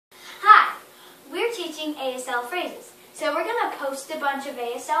teaching ASL phrases. So we're going to post a bunch of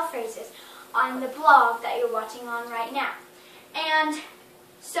ASL phrases on the blog that you're watching on right now. And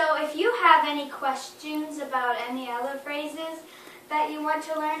so if you have any questions about any other phrases that you want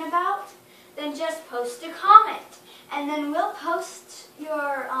to learn about, then just post a comment. And then we'll post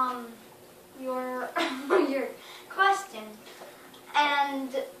your your question, and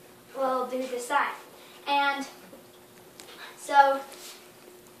we'll do the sign. And so,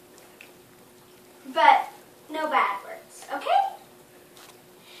 but no bad words, okay?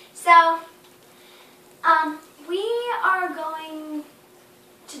 So, we are going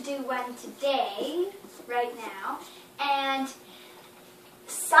to do one today, right now, and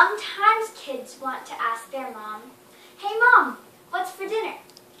sometimes kids want to ask their mom, "Hey Mom, what's for dinner?"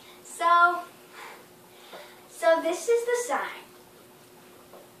 So this is the sign.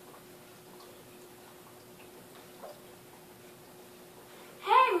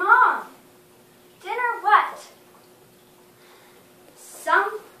 "Hey Mom, dinner what?"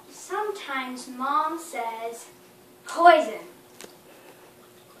 Sometimes Mom says, "Poison."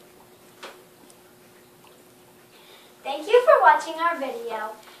 Thank you for watching our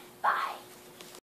video. Bye.